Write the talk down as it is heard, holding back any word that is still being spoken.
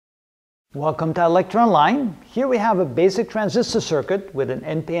Welcome to Electron Line. Here we have a basic transistor circuit with an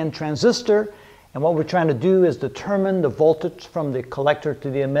NPN transistor, and what we're trying to do is determine the voltage from the collector to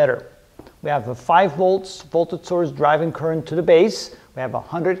the emitter. We have a 5 volts voltage source driving current to the base. We have a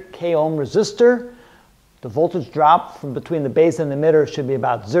 100 k ohm resistor. The voltage drop from between the base and the emitter should be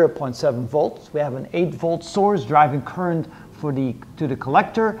about 0.7 volts. We have an 8 volt source driving current to the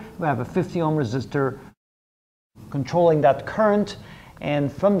collector. We have a 50 ohm resistor controlling that current.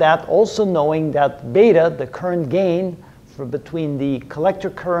 And from that, also knowing that beta, the current gain between the collector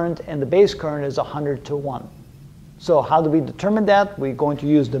current and the base current, is 100 to 1. So how do we determine that? We're going to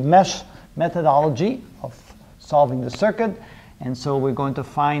use the mesh methodology of solving the circuit. And so we're going to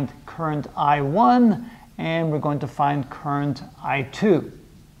find current I1 and we're going to find current I2.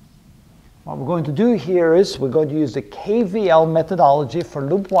 What we're going to do here is we're going to use the KVL methodology for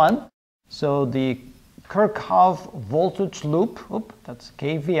loop 1. So the Kirchhoff voltage loop, that's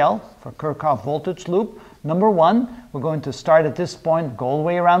KVL for Kirchhoff voltage loop. Number 1, we're going to start at this point, go all the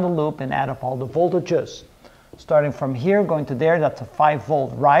way around the loop and add up all the voltages. Starting from here, going to there, that's a 5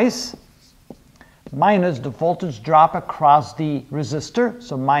 volt rise, minus the voltage drop across the resistor,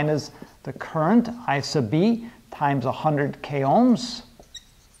 so minus the current, I sub B, times 100 k ohms.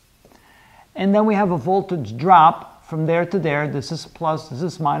 And then we have a voltage drop from there to there. This is plus, this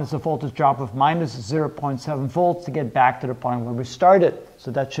is minus, a voltage drop of minus 0.7 volts to get back to the point where we started.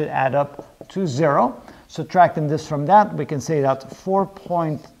 So that should add up to 0. Subtracting this from that, we can say that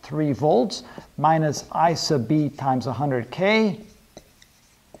 4.3 volts minus I sub B times 100k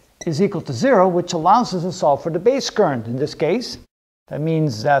is equal to 0, which allows us to solve for the base current in this case. That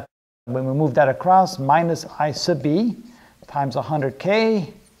means that when we move that across, minus I sub B times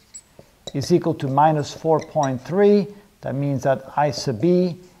 100k is equal to minus 4.3. That means that I sub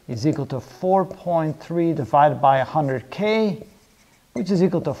B is equal to 4.3 divided by 100k, which is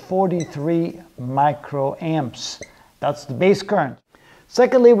equal to 43 microamps. That's the base current.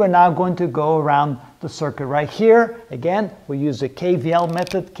 Secondly, we're now going to go around the circuit right here. Again, we use the KVL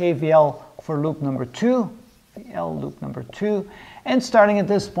method, KVL for loop number 2, VL loop number 2. And starting at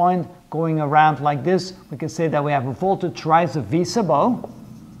this point, going around like this, we can say that we have a voltage rise of V sub O.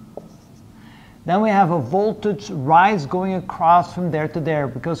 Then we have a voltage rise going across from there to there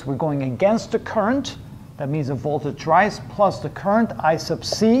because we're going against the current. That means a voltage rise plus the current, I sub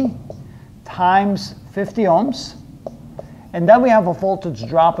C, times 50 ohms. And then we have a voltage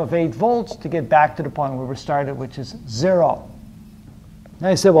drop of 8 volts to get back to the point where we started, which is 0. Now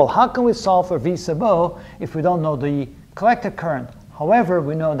you say, well, how can we solve for V sub O if we don't know the collector current? However,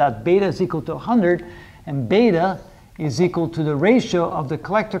 we know that beta is equal to 100, and beta is equal to the ratio of the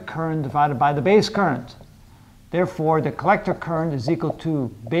collector current divided by the base current. Therefore, the collector current is equal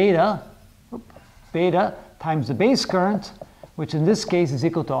to beta times the base current, which in this case is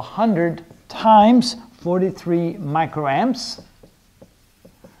equal to 100 times 43 microamps,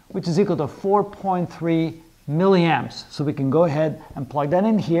 which is equal to 4.3 milliamps. So we can go ahead and plug that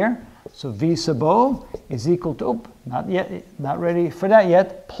in here. So V sub O is equal to, not ready for that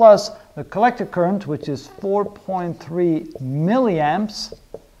yet, plus the collector current, which is 4.3 milliamps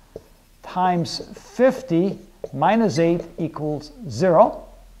times 50 minus 8 equals 0.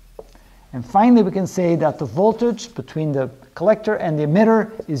 And finally, we can say that the voltage between the collector and the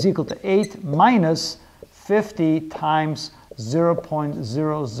emitter is equal to 8 minus 50 times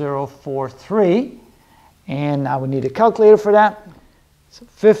 0.0043. And now we need a calculator for that. So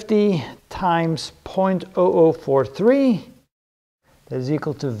 50 times 0.0043 is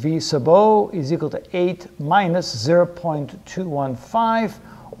equal to V sub O is equal to 8 minus 0.215,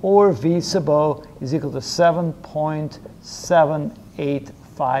 or V sub O is equal to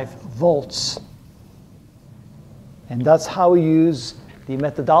 7.785 volts. And that's how we use the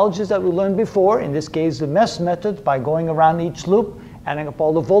methodologies that we learned before, in this case the mesh method, by going around each loop, adding up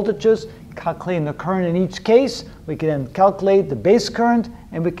all the voltages, calculating the current in each case. We can then calculate the base current,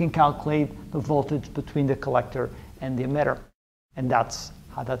 and we can calculate the voltage between the collector and the emitter. And that's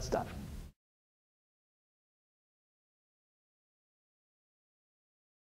how that's done.